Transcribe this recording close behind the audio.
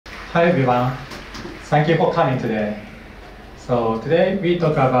Hi everyone, thank you for coming today. So today we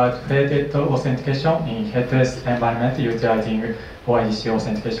talk about federated authentication in headless environment utilizing OIDC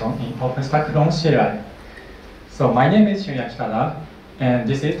authentication in OpenStack from CLI. So my name is Shunya Kitada, and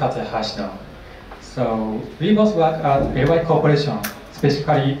this is Tatsuya Hayashino. So we both work at LY Corporation,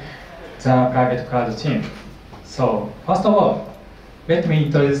 specifically the private cloud team. So first of all, let me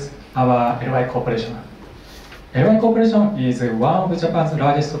introduce our LY Corporation. LY Corporation is one of Japan's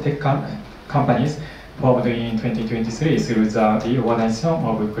largest tech companies formed in 2023 through the reorganization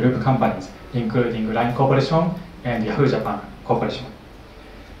of group companies, including LINE Corporation and Yahoo Japan Corporation.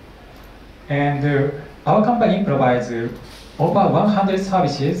 And our company provides over 100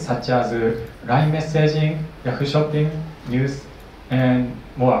 services such as LINE messaging, Yahoo Shopping, news, and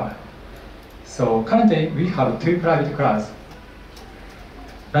more. So currently we have two private clouds.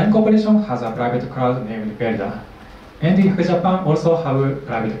 LINE Corporation has a private cloud named Verda, and Yahoo Japan also have a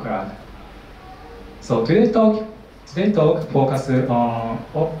private cloud. So today's talk focuses on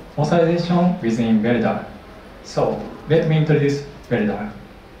authorization within Verda. So let me introduce Verda.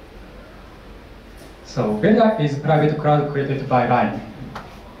 So Verda is a private cloud created by LINE.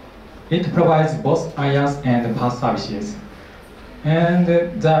 It provides both IaaS and PaaS services. And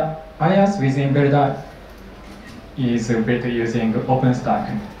the IaaS within Verda is built using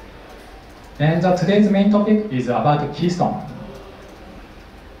OpenStack. And today's main topic is about Keystone.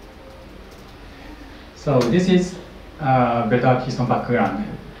 So this is Verda Keystone background.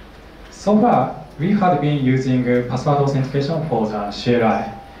 So far, we have been using password authentication for the CLI.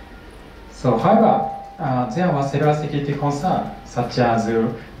 So however, there were several security concerns, such as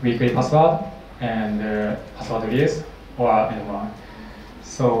weekly password and password reuse or more.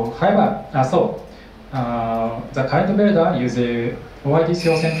 So however, the current Verda uses OIDC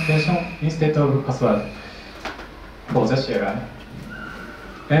authentication instead of password for the CLI.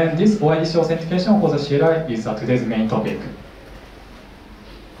 And this OIDC authentication for the CLI is today's main topic.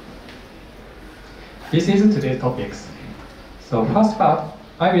 This is today's topics. So first part,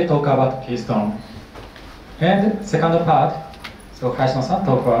 I will talk about Keystone. And second part, so Hayashino-san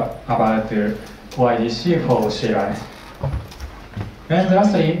talk about OIDC for CLI. And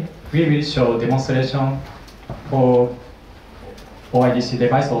lastly, we will show demonstration for OIDC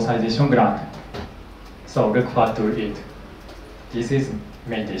device authorization grant. So look forward to it. This is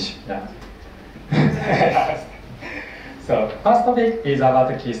main dish. Yeah. So first topic is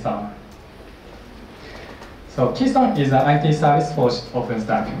about Keystone. So Keystone is an IT service for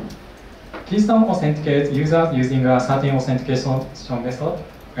OpenStack. Keystone authenticates users using a certain authentication method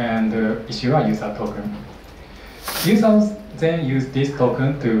and issue a user token. Users then use this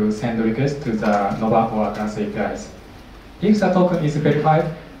token to send requests to the Nova or Glance APIs. If the token is verified,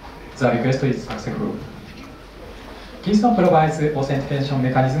 the request is successful. Keystone provides authentication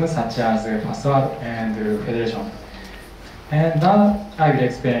mechanisms such as password and federation. And now I will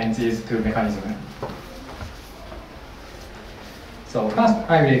explain these two mechanisms. So first,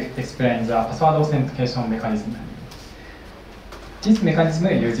 I will explain the password authentication mechanism. This mechanism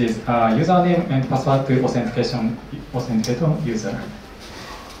uses a username and password to authenticate user.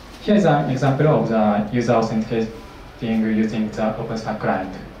 Here is an example of the user authenticating using the OpenStack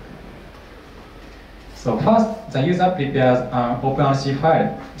client. So first, the user prepares an OpenRC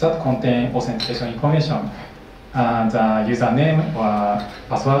file that contains authentication information, the username or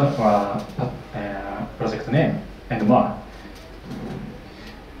password or project name, and more.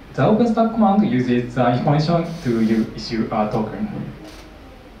 The OpenStack command uses the information to issue a token.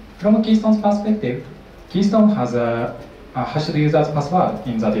 From Keystone's perspective, Keystone has a hashed user's password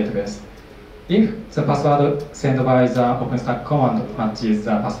in the database. If the password sent by the OpenStack command matches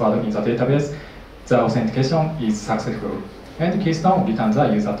the password in the database, the authentication is successful, and Keystone returns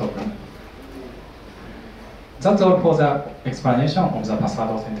the user token. That's all for the explanation of the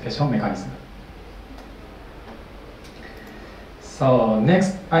password authentication mechanism. So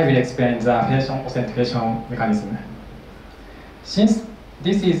next, I will explain the federation authentication mechanism. Since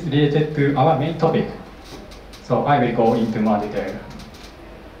this is related to our main topic, so I will go into more detail.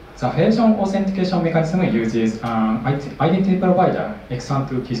 The federation authentication mechanism uses an identity provider external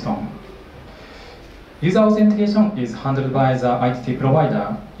to Keystone. User authentication is handled by the identity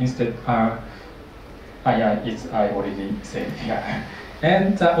provider instead. I already said. Yeah.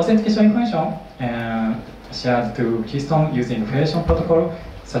 And the authentication information shared to Keystone using federation protocol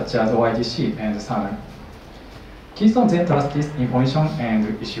such as OIDC and SAML. Keystone then trusts this information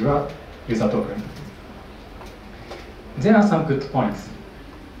and issue a user token. There are some good points.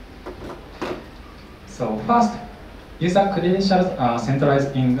 So first, user credentials are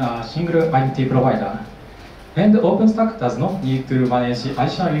centralized in a single identity provider. And OpenStack does not need to manage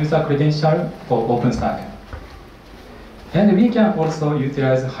additional user credential for OpenStack. And we can also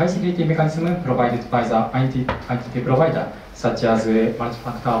utilize high security mechanism provided by the identity provider, such as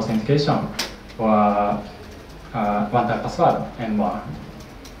multi-factor authentication or one-time password and more.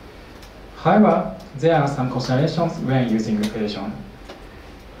 However, there are some considerations when using Federation.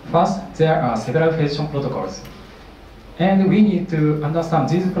 First, there are several Federation protocols. And we need to understand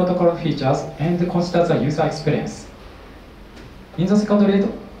these protocol features and consider the user experience. In the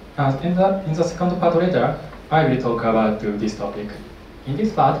second part later, I will talk about this topic. In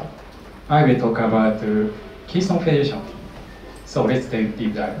this part, I will talk about Keystone Federation. So let's take a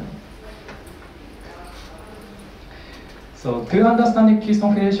deep dive. So to understand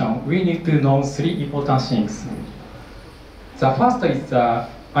Keystone Federation, we need to know three important things. The first is the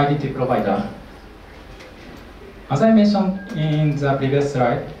identity provider. As I mentioned in the previous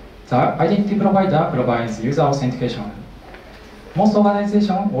slide, the identity provider provides user authentication. Most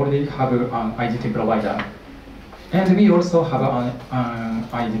organizations already have an identity provider. And we also have an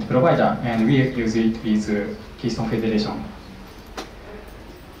identity provider, and we use it with Keystone Federation.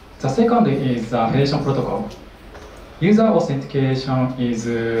 The second is the Federation protocol. User authentication is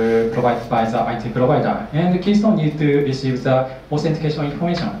provided by the identity provider, and Keystone needs to receive the authentication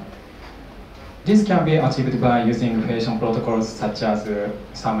information. This can be achieved by using Federation protocols such as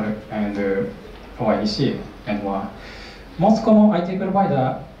SAML and OIDC and more. Most common IT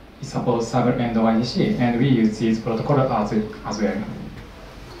provider support SAML and OIDC, and we use these protocols as well.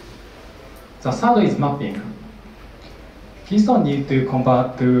 The third is mapping. Keystone needs to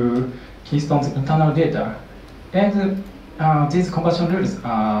convert to Keystone's internal data, and these conversion rules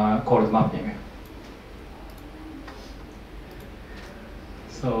are called mapping.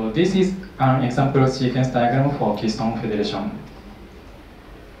 So this is an example sequence diagram for Keystone Federation.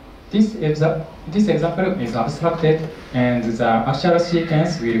 This example is abstracted, and the actual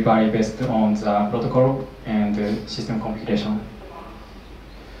sequence will vary based on the protocol and system configuration.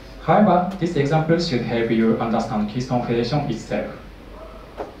 However, this example should help you understand Keystone Federation itself.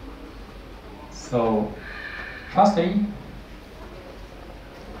 So, firstly,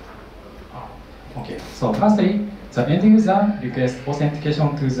 the end user requests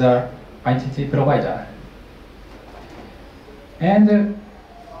authentication to the identity provider. And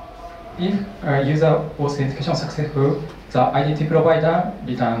if user authentication successful, the identity provider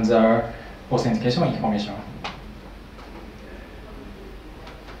returns the authentication information.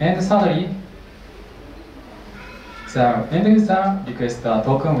 And thirdly, the end user requests a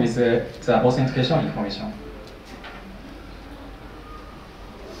token with the authentication information.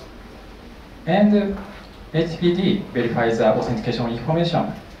 And HTTP verifies the authentication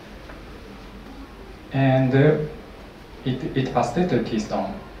information. And it passes to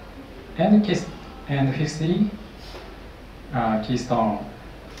Keystone. And fifthly, Keystone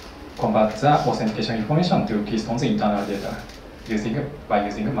converts the authentication information to Keystone's internal data by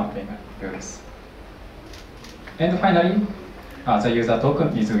using mapping rules. And finally, the user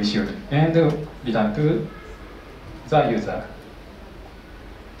token is issued and returned to the user.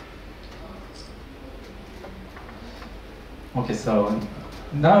 Okay, so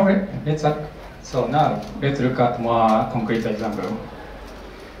now let's look at more concrete example.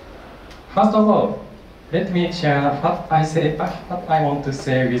 First of all, let me share what I want to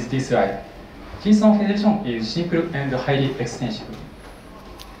say with this slide. Keystone Federation is simple and highly extensive.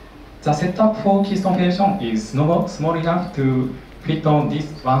 The setup for Keystone Federation is small enough to fit on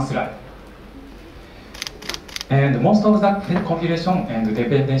this one slide. And most of the configuration and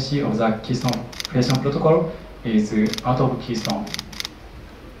dependency of the Keystone Federation protocol is out of Keystone.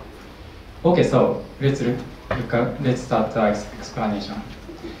 Okay, so let's start the explanation.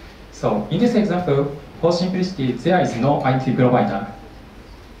 So in this example, for simplicity, there is no IT provider.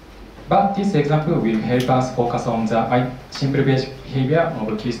 But this example will help us focus on the simple behavior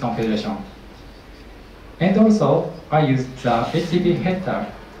of Keystone Federation. And also, I use the HTTP header,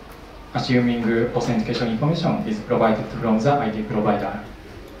 assuming authentication information is provided from the IT provider.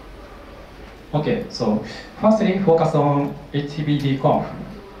 Okay, so firstly, focus on HTTP-conf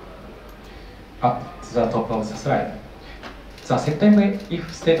at the top of the slide. The September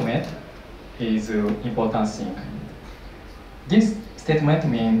if statement is important thing. This statement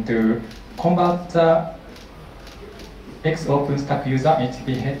means to convert the OpenStack user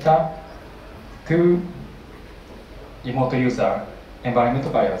HTTP header to remote user environment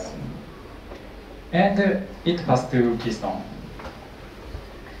variables. And it passes to Keystone.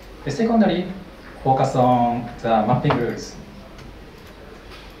 Secondly, focus on the mapping rules.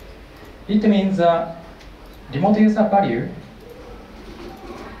 It means the remote user value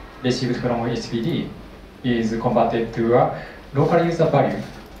received from HTTP is converted to a local user value,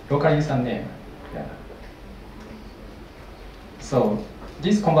 local user name. Yeah. So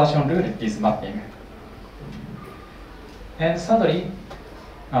this conversion rule is mapping. And thirdly,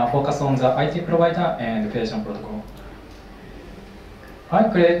 focus on the IT provider and Federation protocol. I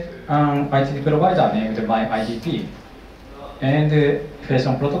create an IT provider named my IDP and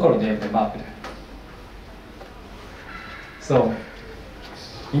Federation protocol named mapped. So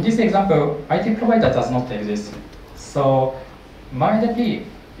in this example, IT provider does not exist. So my IDP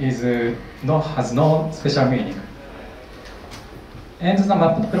has no special meaning. And the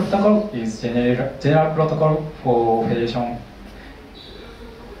mapped protocol is general protocol for Federation.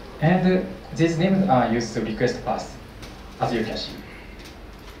 And these names are used to request path, as you can see.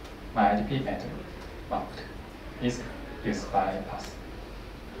 My IDP and mapped is used by path.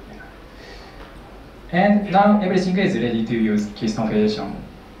 And now everything is ready to use Keystone Federation.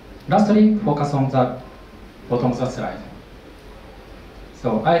 Lastly, focus on the bottom of the slide.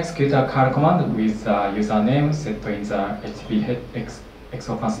 So I execute a curl command with the username set in the HTTP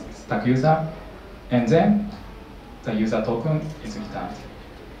OpenStack user, and then the user token is returned.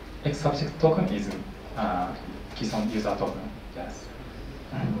 X subject token is Keystone user token. Yes.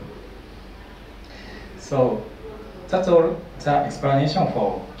 So that's all the explanation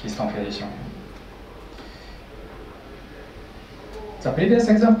for Keystone Federation. The previous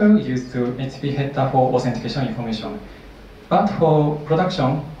example used to HTTP header for authentication information. But for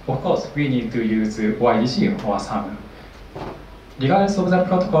production, of course, we need to use OIDC or SAML. Regardless of the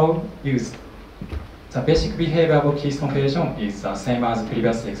protocol used, the basic behavior of Keystone Federation is the same as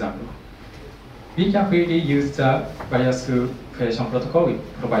previous example. We can freely use the various Federation protocol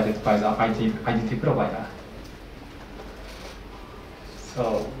provided by the IDT provider.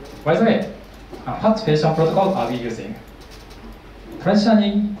 So, by the way, what Federation protocol are we using?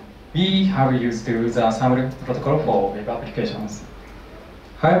 Traditionally, we have used the SAML protocol for web applications.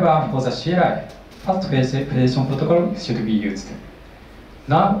 However, for the CLI, fast Federation protocol should be used.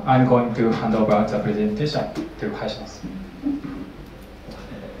 Now, I'm going to hand over the presentation to Hayashino.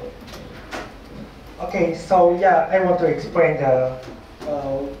 Okay, so yeah, I want to explain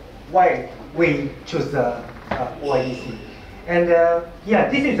why we choose the OIDC. And yeah,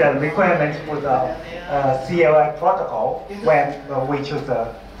 this is a requirement for the CLI protocol when we choose the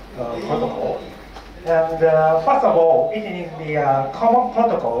protocol. And first of all, it is the common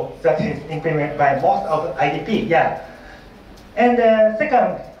protocol that is implemented by most of IDP. Yeah. And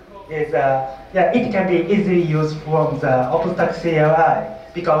second is yeah, it can be easily used from the OpenStack CLI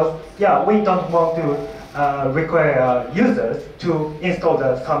because yeah, we don't want to require users to install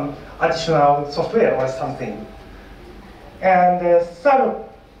some additional software or something. And third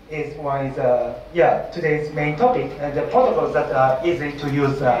is yeah, today's main topic, and the protocols that are easy to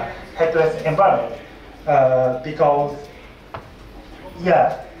use headless environment because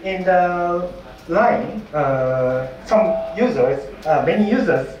yeah, in the line, some users, many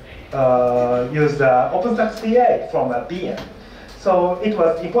users use OpenStack CA from a VM. So it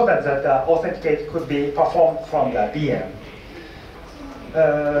was important that authenticate could be performed from the VM.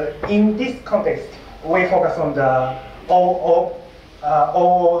 In this context, we focus on the OAuth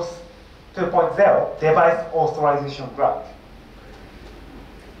 2.0 device authorization graph.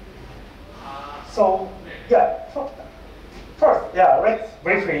 So yeah, first, yeah, let's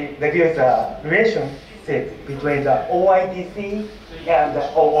briefly review the relationship between the OIDC and the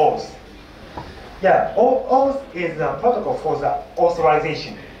OAuth. Yeah, OAuth is a protocol for the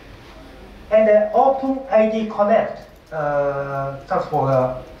authorization. And the OpenID Connect stands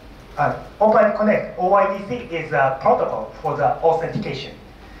for OpenID Connect, OIDC is a protocol for the authentication.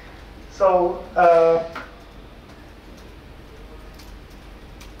 So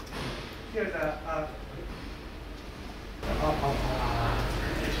here's a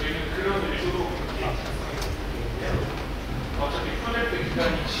저희는 그런 의도도 어차피 프로젝트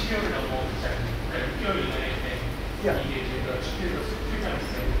기간이 7개월이 넘어 6개월 이내에 이게 저희가 주택으로 출장을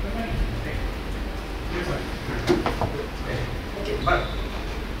끝나기 때문에 그래서 네.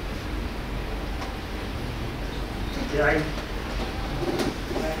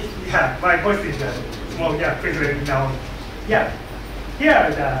 Yeah, my voice is small. Yeah, please let me know. Yeah, here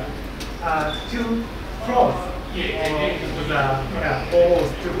are the two floors of the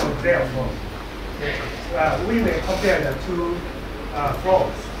OAuth 2.0 floor. We will compare the two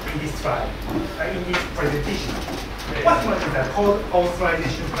floors in this slide, in this presentation. First one is the code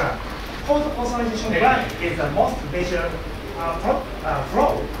authorization plan. Code authorization plan is the most major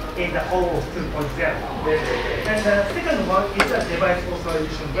flow in the OAuth 2.0. And the second one is the device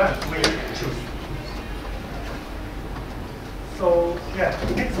authorization grant we choose. So Yeah,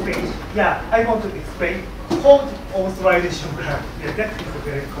 next page. Yeah, I want to explain code authorization graph. Yeah, that is a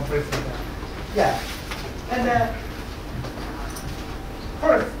very complex one. Yeah, and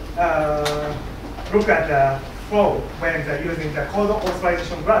first, look at the flow when using the code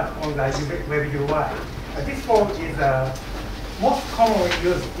authorization graph on the web UI. This flow is most commonly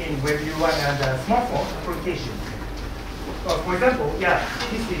used in web UI and smartphone applications. For example, yeah,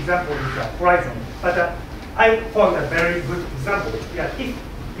 this example is Horizon, but I found a very good example. Yeah, if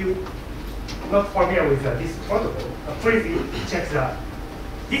you not familiar with this protocol, please check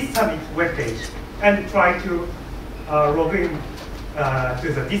this summit web page and try to log in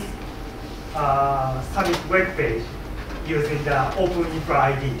to this summit web page using the OpenInfra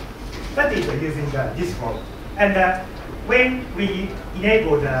ID. That is using this flow. And when we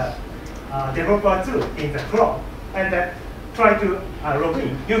enable the developer tool in the Chrome and try to log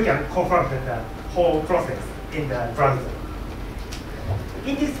in, you can confirm the whole process in the browser.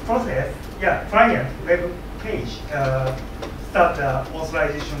 In this process, yeah, client web page start the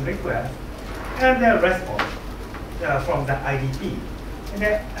authorization request and response from the IDP.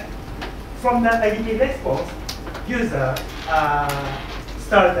 And from the IDP response, user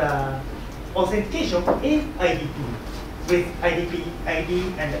start the authentication in IDP with IDP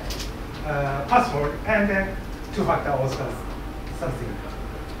ID and password and two-factor something.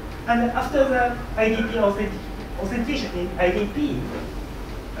 And after the IDP authentication in IDP,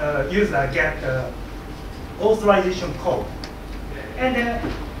 user get the authorization code. And the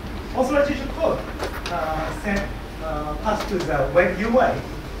authorization code passed to the web UI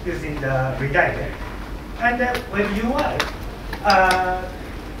using the redirect. And the web UI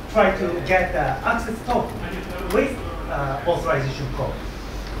try to get the access token with authorization code.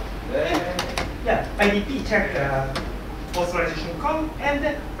 Yeah, IDP check the authorization code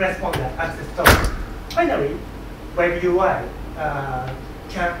and respond the access token. Finally, web UI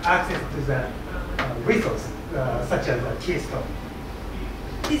can access to the resource such as the Keystone.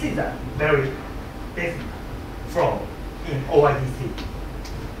 This is a very basic flow in OIDC.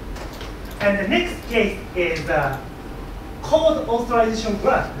 And the next case is code authorization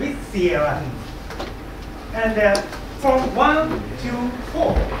graph with CLI. And from 1 to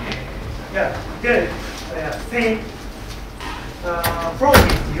 4, yeah, the same flow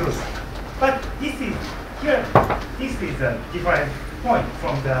is used. But this is here. This is a different point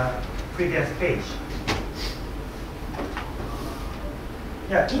from the previous page.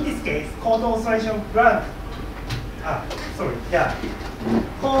 Yeah, in this case, code authorization graph. Sorry. Yeah,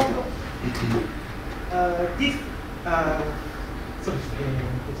 code. This.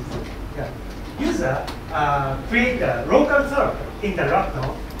 Yeah. User create a local server in the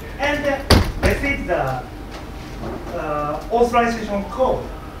laptop and receive the authorization code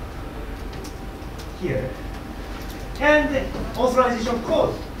here. And the authorization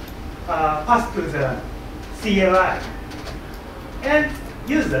code passed to the CLI. And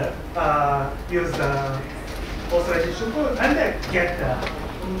user use the authorization code and get the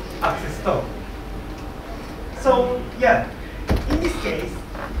access token. So yeah, in this case,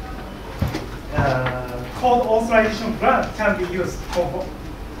 code authorization graph can be used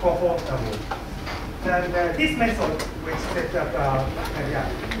comfortably. And this method which set up, and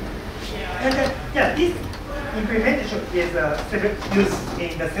yeah, this implementation is used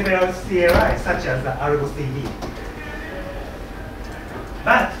in the several CLI such as the Argo CD.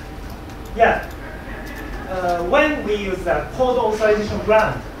 But yeah, when we use the code authorization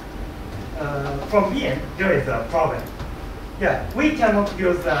graph from VM, there is a problem. Yeah, we cannot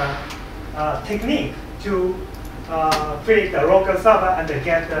use the technique to create a local server and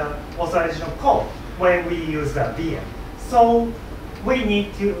get the authorization code when we use the VM. So we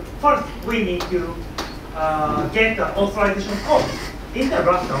need to get the authorization code in the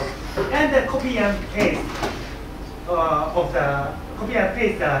laptop and the copy and paste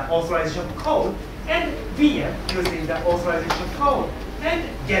the authorization code and VM using the authorization code and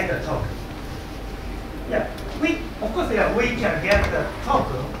get the token. Yeah, of course, yeah, we can get the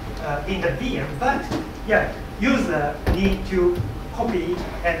token in the VM, but yeah, user need to copy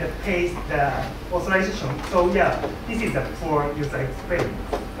and paste the authorization. So yeah, this is a poor user experience.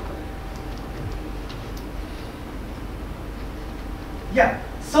 Yeah,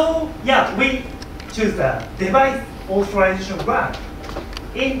 so yeah, we choose the device authorization graph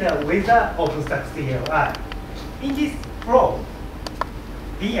in the wizard OpenStack CLI. In this flow,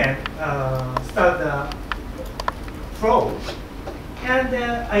 VM start the flow, and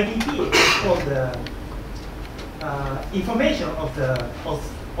the IDP for the information of the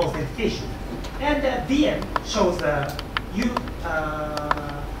authentication, and the VM shows the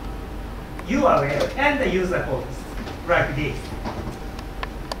URL and the user code like this.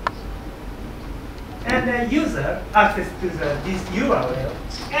 and the user access to this URL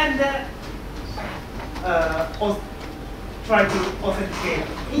and try to authenticate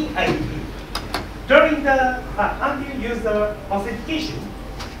in IDP. During the until user authentication,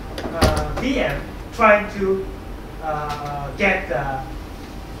 VM trying to get the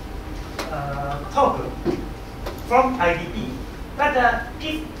token from IDP. But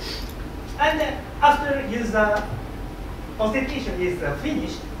after user authentication is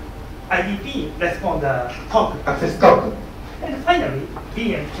finished, IDP respond the token, access token. And finally,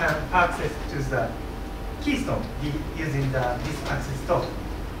 VM can access to the Keystone using this access token.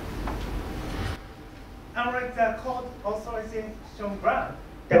 Unlike the code authorization grant,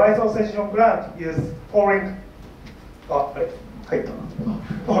 device authorization grant use foreign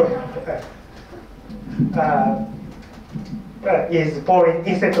is foreign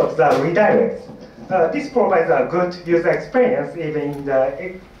instead of the redirects. This provides a good user experience even in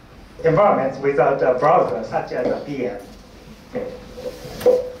the environments without a browser such as a VM. Okay.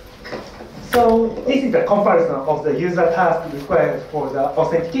 So this is a comparison of the user task required for the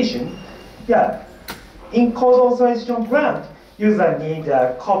authentication. Yeah. In code authorization grant, user need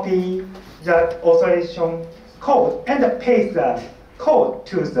to copy the authorization code and paste the code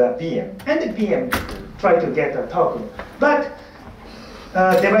to the VM, and the VM try to get a token. But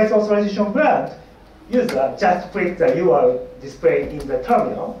device authorization grant, user just click the URL display in the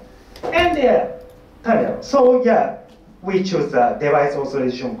terminal, and terminal. So yeah, we choose the device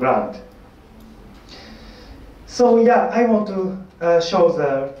authorization grant. So yeah, I want to show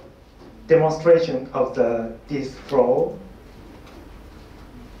the demonstration of this flow.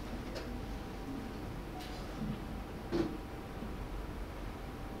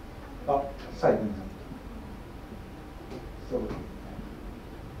 Sorry. So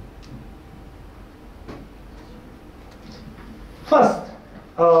first,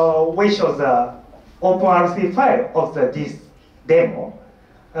 we show the OpenRC file of this demo.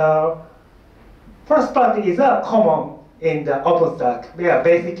 First part is common in the OpenStack, where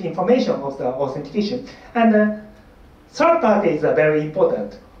basic information of the authentication. And the third part is very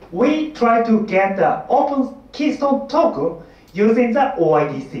important. We try to get the Open Keystone token using the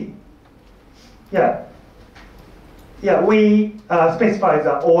OIDC. Yeah, we specify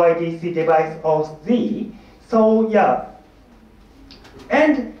the OIDC device of Z. So yeah,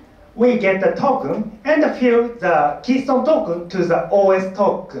 and we get the token and fill the Keystone token to the OS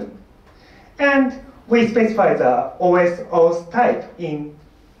token. And we specify the OS auth type in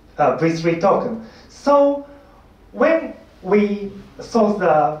V3 token. So when we source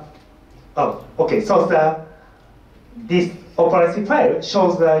this OpenRC file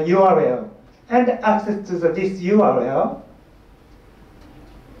shows the URL and access to this URL.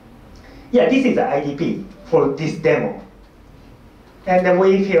 Yeah, this is the IDP for this demo. And then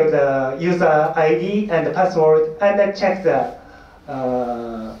we fill the user ID and the password and check the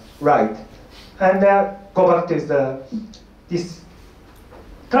right. And go back to this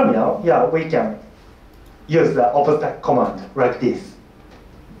terminal. Yeah, we can use the OpenStack command like this.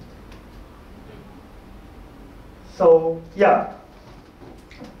 So yeah,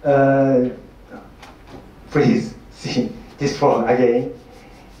 please see this form again.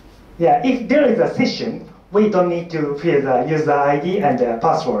 Yeah, if there is a session, we don't need to fill the user ID and the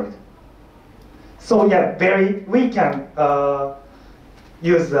password. So yeah, we can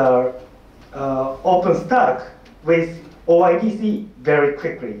use the OpenStack with OIDC very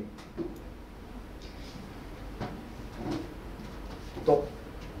quickly.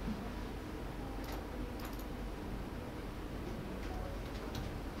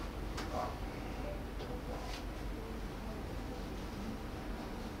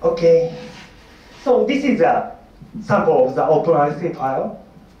 Okay, so this is a sample of the OpenRC file.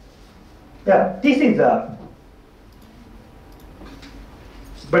 Yeah, this is a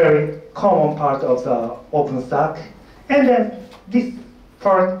very common part of the OpenStack. And then this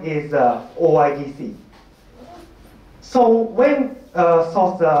part is OIDC. So when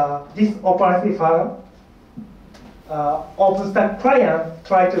source this OpenRC file, OpenStack client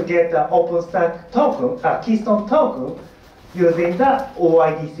try to get the OpenStack token, Keystone token, using the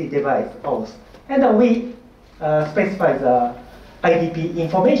OIDC device auth. And we specify the IDP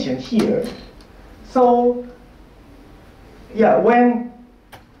information here. So yeah, when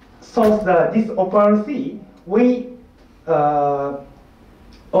source this OpenRC, we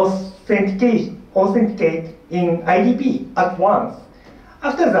authenticate in IDP at once.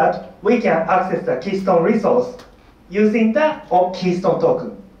 After that, we can access the Keystone resource using the Keystone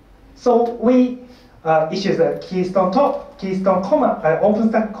token. So we issue the Keystone command,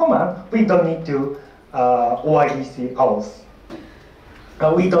 OpenStack command. We don't need to OIDC auth.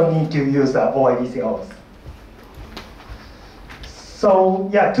 we don't need to use OIDC auth. So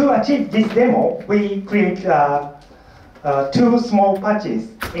yeah, to achieve this demo, we create 2 small patches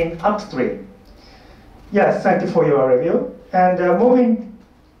in upstream. Yes, thank you for your review. And moving,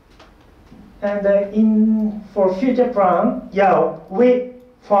 and for future plan, yeah, we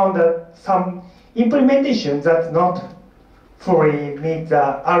found some implementation that's not fully meet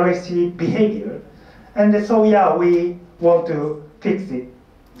the RSC behavior. And so yeah, we want to fix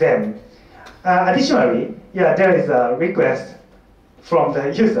them. Additionally, yeah, there is a request from the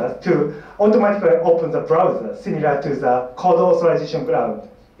users to automatically open the browser, similar to the code authorization grant.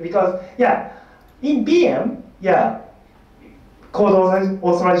 Because yeah, in VM, yeah, code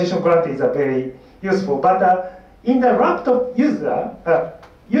authorization grant is very useful. But in the laptop user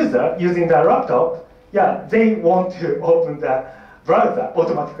using the laptop, yeah, they want to open the browser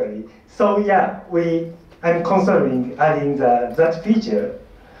automatically. So yeah, I'm considering adding that feature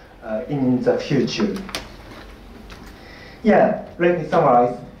in the future. Yeah, let me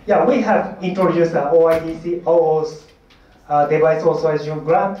summarize. Yeah, we have introduced the OIDC OAuth device authorization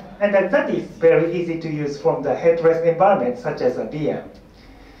grant, and that is very easy to use from the headless environment such as a VM.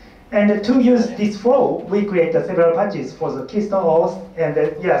 And to use this flow, we created several patches for the Keystone OAuth, and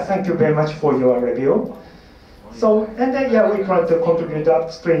yeah, thank you very much for your review. So, and then yeah, we plan to contribute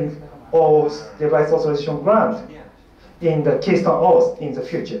upstream OAuth device authorization grant in the Keystone OAuth in the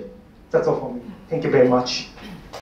future. That's all for me. Thank you very much.